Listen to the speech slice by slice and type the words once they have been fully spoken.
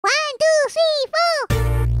3, 4.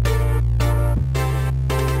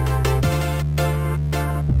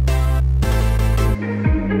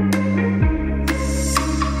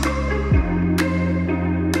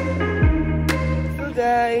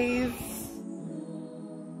 Guys,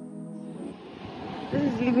 this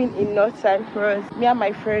is living in North Cyprus. Me and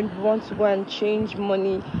my friend want to go and change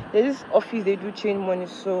money. There's this office they do change money,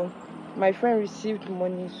 so my friend received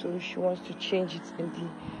money, so she wants to change it in the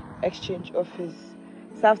exchange office.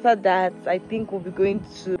 So after that, I think we'll be going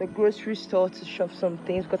to the grocery store to shop some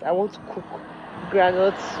things because I want to cook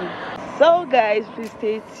granite soup. So guys, please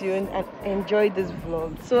stay tuned and enjoy this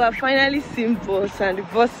vlog. So I've finally seen bus and the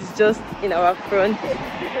bus is just in our front.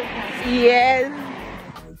 Yes.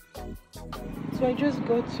 So I just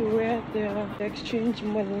got to where the exchange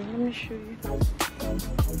money. Let me show you.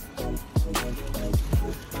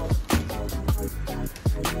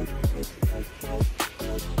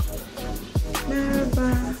 Merhaba.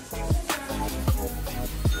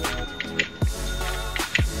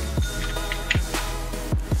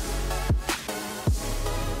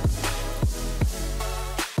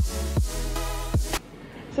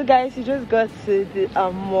 So guys, we just got to the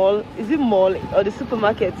mall. Is it mall or the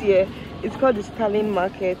supermarket here? It's called the Sterling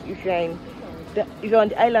Market. If you're on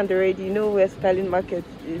the island already, you know where Sterling Market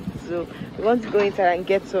is. So we want to go inside and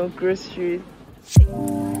get some groceries.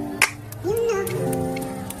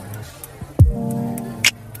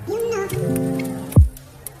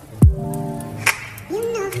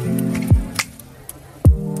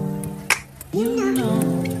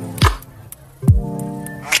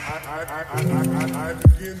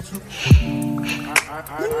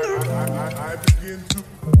 I begin to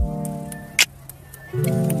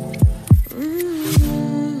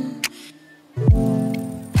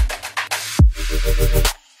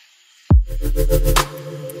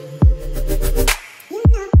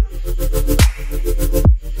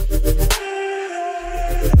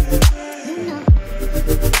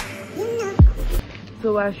So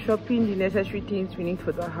we're shopping the necessary things we need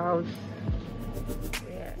for the house.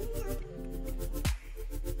 Yeah.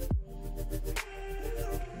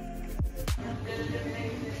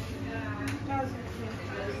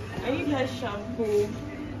 I need hair shampoo.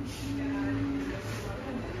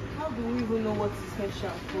 How do we even know what is hair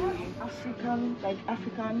shampoo?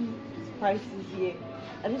 African spices here.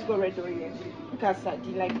 I just got red oil. Look at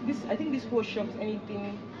sardine. Like this, I think this whole shop is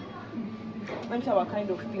anything. That's our kind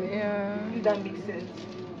of thing. Yeah. If that makes sense.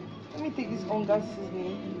 Let me take this onga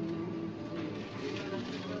seasoning.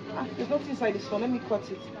 There's nothing inside this one. Let me cut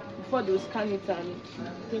it before they will scan it, and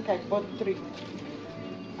I think I bought 3.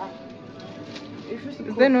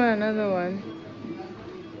 Is there no another one?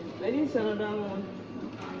 I didn't see another one.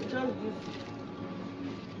 Just this.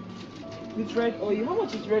 With red oil. How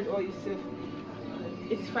much is red oil, sir?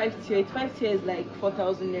 85 tier. 85 tier is like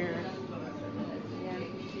 4,000 naira.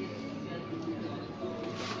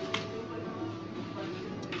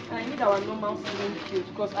 I need our normal season cubes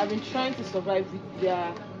because I've been trying to survive with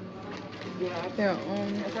their it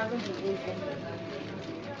hasn't been easy.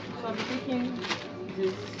 So I'll be taking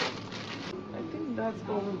this. I think that's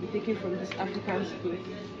all we'll be taking from this African space.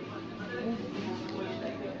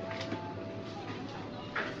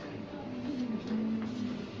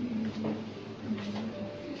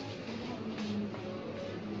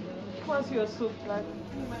 Once your soap, like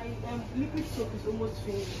my liquid soap is almost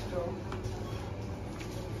finished though.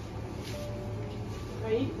 I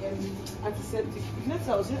need antiseptic. Next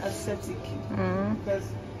I was using antiseptic because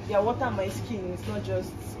water on my skin is not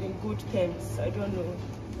just in good terms. I don't know.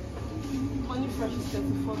 Money fresh is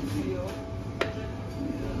 34 billion.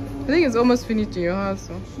 I think it's almost finished in your house.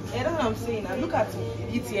 So. Yeah, that's what I'm saying. And look at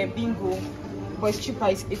it here, bingo. But it's cheaper,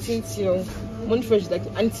 it's 18 till. Money fresh is like,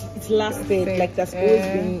 and it's lasted, like that's always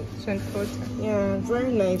been 24. Yeah,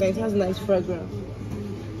 very nice. And it has nice fragrance.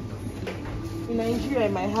 In Nigeria,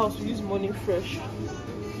 in my house, we use Money Fresh.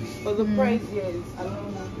 But the price here is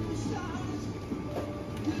around.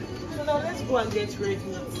 So now let's go and get red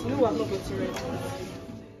meat. No, I'm not getting red meat.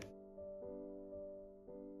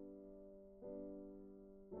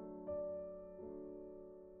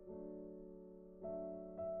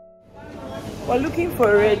 We're looking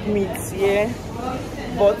for red meats here,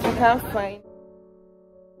 but we can't find.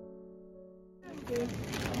 Okay.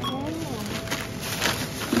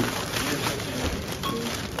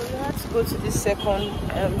 Let's go to the second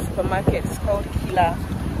supermarket. It's called Kila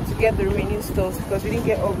to get the remaining stuff because we didn't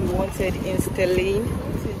get all we wanted in Sterling.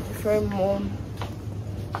 It's a different mall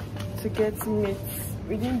to get meat.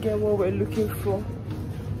 We didn't get what we're looking for,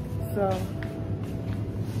 so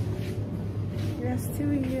we're still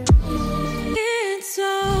here. It's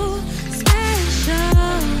so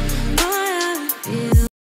special.